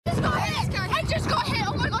got hit.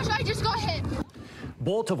 Oh my gosh, I just got hit.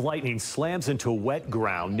 Bolt of lightning slams into wet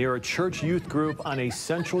ground near a church youth group on a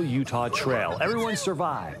central Utah trail. Everyone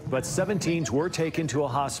survived, but 7 teens were taken to a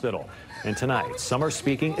hospital. And tonight, some are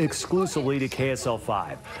speaking exclusively to KSL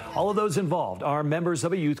 5. All of those involved are members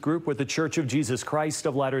of a youth group with the Church of Jesus Christ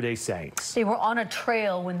of Latter-day Saints. They were on a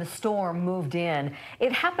trail when the storm moved in.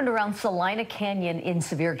 It happened around Salina Canyon in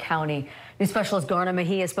Sevier County. News specialist Garna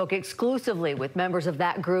Mejia spoke exclusively with members of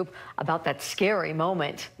that group about that scary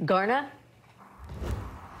moment. Garna?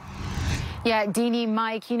 Yeah, Deanie,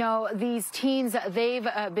 Mike, you know, these teens, they've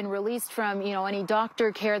been released from, any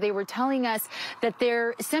doctor care. They were telling us that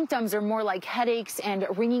their symptoms are more like headaches and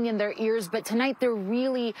ringing in their ears. But tonight they're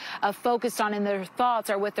really focused on, and their thoughts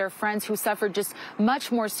are with their friends who suffered just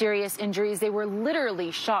much more serious injuries. They were literally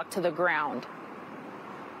shocked to the ground.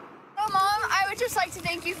 Mom, I would just like to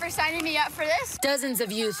thank you for signing me up for this. Dozens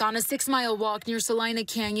of youth on a 6-mile walk near Salina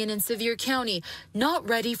Canyon in Sevier County, not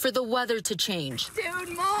ready for the weather to change. Dude,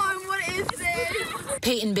 Mom, what is this?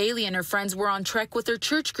 Peyton Bailey and her friends were on trek with their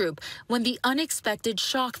church group when the unexpected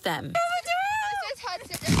shocked them.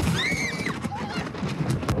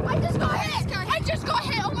 I just got hit. I just got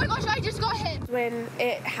hit. Oh my gosh, I just got hit. When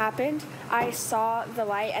it happened, I saw the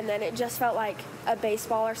light, and then it just felt like a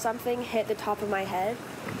baseball or something hit the top of my head.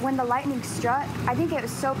 When the lightning struck, I think it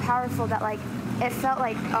was so powerful that it felt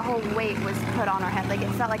like a whole weight was put on our head. Like it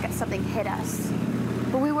felt like something hit us.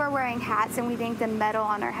 But we were wearing hats, and we think the metal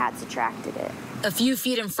on our hats attracted it. A few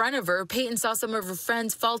feet in front of her, Peyton saw some of her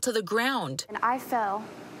friends fall to the ground. And I fell,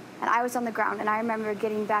 and I was on the ground, and I remember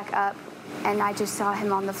getting back up, and I just saw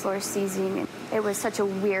him on the floor seizing. It was such a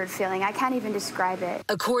weird feeling. I can't even describe it.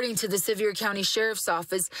 According to the Sevier County Sheriff's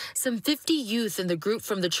Office, some 50 youth in the group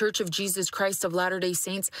from the Church of Jesus Christ of Latter-day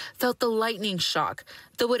Saints felt the lightning shock,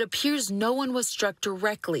 though it appears no one was struck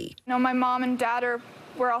directly. My mom and dad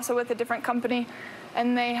were also with a different company,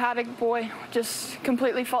 and they had a boy just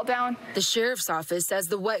completely fall down. The sheriff's office says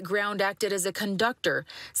the wet ground acted as a conductor.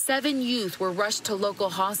 7 youth were rushed to local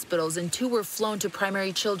hospitals, and 2 were flown to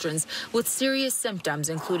Primary Children's with serious symptoms,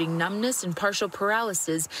 including numbness and partial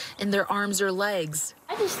paralysis in their arms or legs.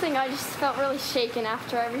 I just felt really shaken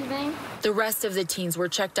after everything. The rest of the teens were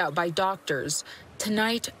checked out by doctors.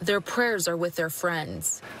 Tonight, their prayers are with their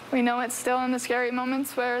friends. We know it's still in the scary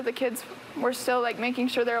moments where the kids were still making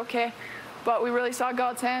sure they're okay, but we really saw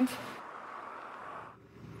God's hand.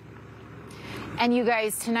 And you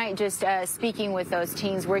guys, tonight, just speaking with those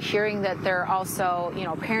teens, we're hearing that they're also,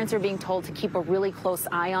 parents are being told to keep a really close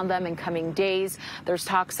eye on them in coming days. There's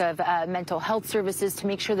talks of mental health services to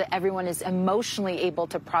make sure that everyone is emotionally able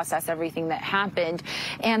to process everything that happened.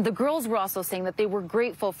 And the girls were also saying that they were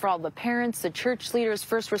grateful for all the parents, the church leaders,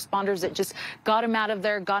 first responders that just got them out of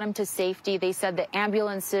there, got them to safety. They said that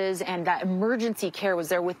ambulances and that emergency care was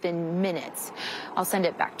there within minutes. I'll send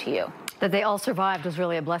it back to you. That they all survived was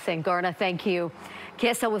really a blessing. Garna, thank you.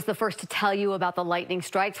 KSL was the first to tell you about the lightning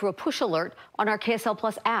strike through a push alert on our KSL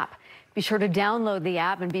Plus app. Be sure to download the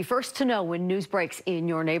app and be first to know when news breaks in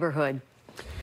your neighborhood.